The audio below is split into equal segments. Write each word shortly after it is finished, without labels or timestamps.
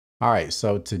All right,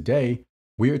 so today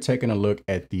we are taking a look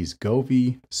at these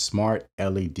Govee smart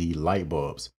LED light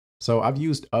bulbs. So I've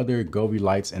used other Govee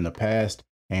lights in the past,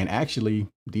 and actually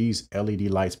these LED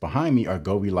lights behind me are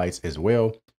Govee lights as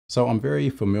well. So I'm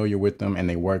very familiar with them and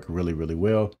they work really, really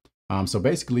well. So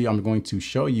basically I'm going to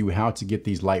show you how to get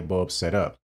these light bulbs set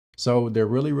up. So they're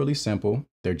really, really simple.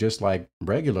 They're just like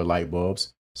regular light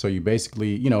bulbs. So you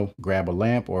basically, grab a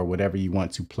lamp or whatever you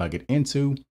want to plug it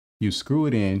into, you screw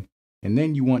it in, and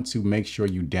then you want to make sure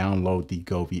you download the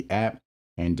Govee app.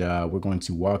 And we're going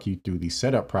to walk you through the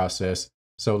setup process.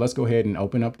 So let's go ahead and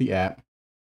open up the app.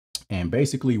 And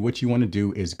basically what you want to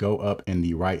do is go up in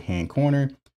the right hand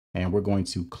corner and we're going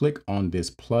to click on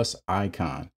this plus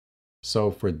icon.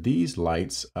 So for these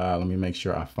lights, let me make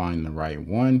sure I find the right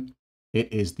one.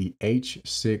 It is the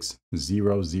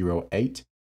H6008.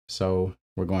 So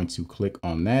we're going to click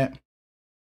on that.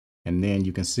 And then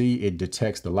you can see it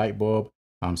detects the light bulb.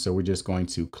 So we're just going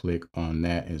to click on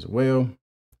that as well.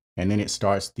 And then it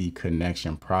starts the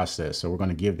connection process. So we're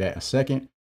going to give that a second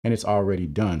and it's already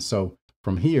done. So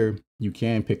from here, you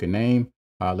can pick a name.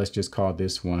 Let's just call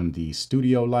this one the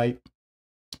studio light.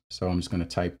 So I'm just going to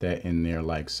type that in there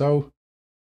like so.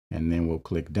 And then we'll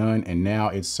click done. And now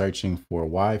it's searching for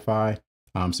Wi-Fi.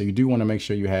 So you do want to make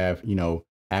sure you have,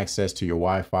 access to your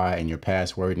Wi-Fi and your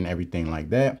password and everything like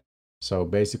that. So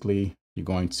basically, you're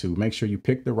going to make sure you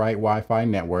pick the right Wi-Fi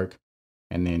network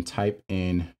and then type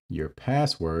in your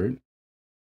password.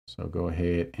 So go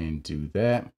ahead and do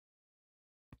that.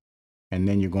 And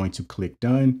then you're going to click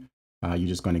done. You're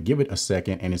just going to give it a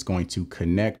second and it's going to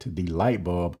connect the light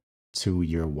bulb to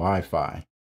your Wi-Fi.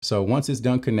 So once it's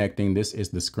done connecting, this is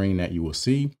the screen that you will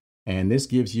see. And this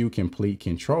gives you complete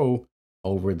control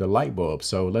over the light bulb.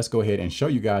 So let's go ahead and show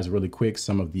you guys really quick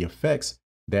some of the effects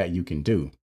that you can do.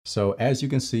 So as you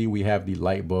can see, we have the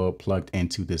light bulb plugged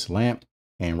into this lamp.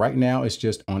 And right now it's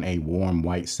just on a warm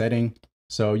white setting.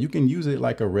 So you can use it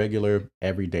like a regular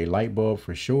everyday light bulb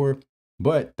for sure.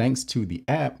 But thanks to the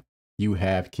app, you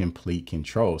have complete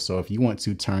control. So if you want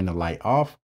to turn the light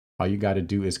off, all you got to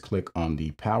do is click on the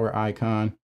power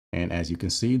icon. And as you can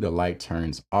see, the light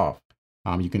turns off.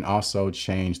 You can also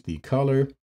change the color.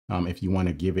 If you want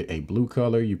to give it a blue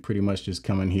color, you pretty much just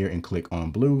come in here and click on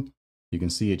blue. You can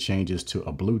see it changes to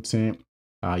a blue tint.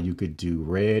 You could do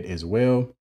red as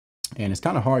well. And it's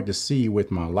kind of hard to see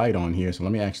with my light on here. So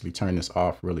let me actually turn this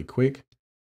off really quick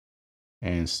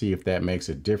and see if that makes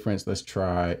a difference. Let's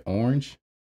try orange,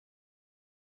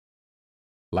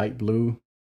 light blue,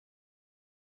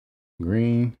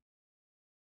 green.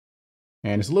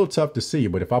 And it's a little tough to see,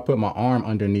 but if I put my arm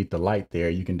underneath the light there,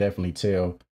 you can definitely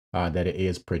tell that it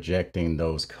is projecting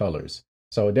those colors.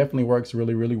 So it definitely works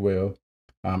really, really well.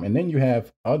 And then you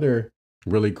have other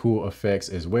really cool effects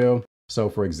as well. So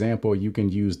for example, you can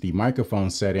use the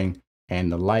microphone setting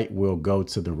and the light will go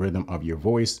to the rhythm of your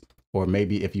voice. Or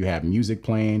maybe if you have music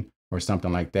playing or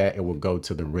something like that, it will go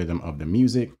to the rhythm of the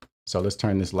music. So let's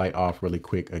turn this light off really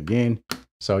quick again.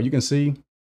 So you can see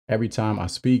every time I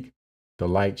speak, the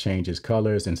light changes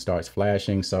colors and starts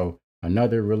flashing. So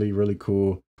another really, really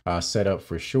cool setup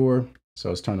for sure. So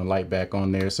let's turn the light back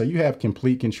on there. So you have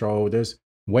complete control. There's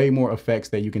way more effects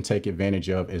that you can take advantage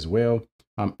of as well.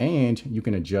 And you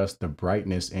can adjust the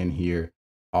brightness in here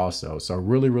also. So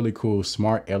really, really cool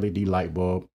smart LED light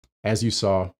bulb. As you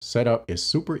saw, setup is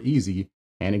super easy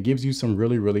and it gives you some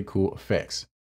really, really cool effects.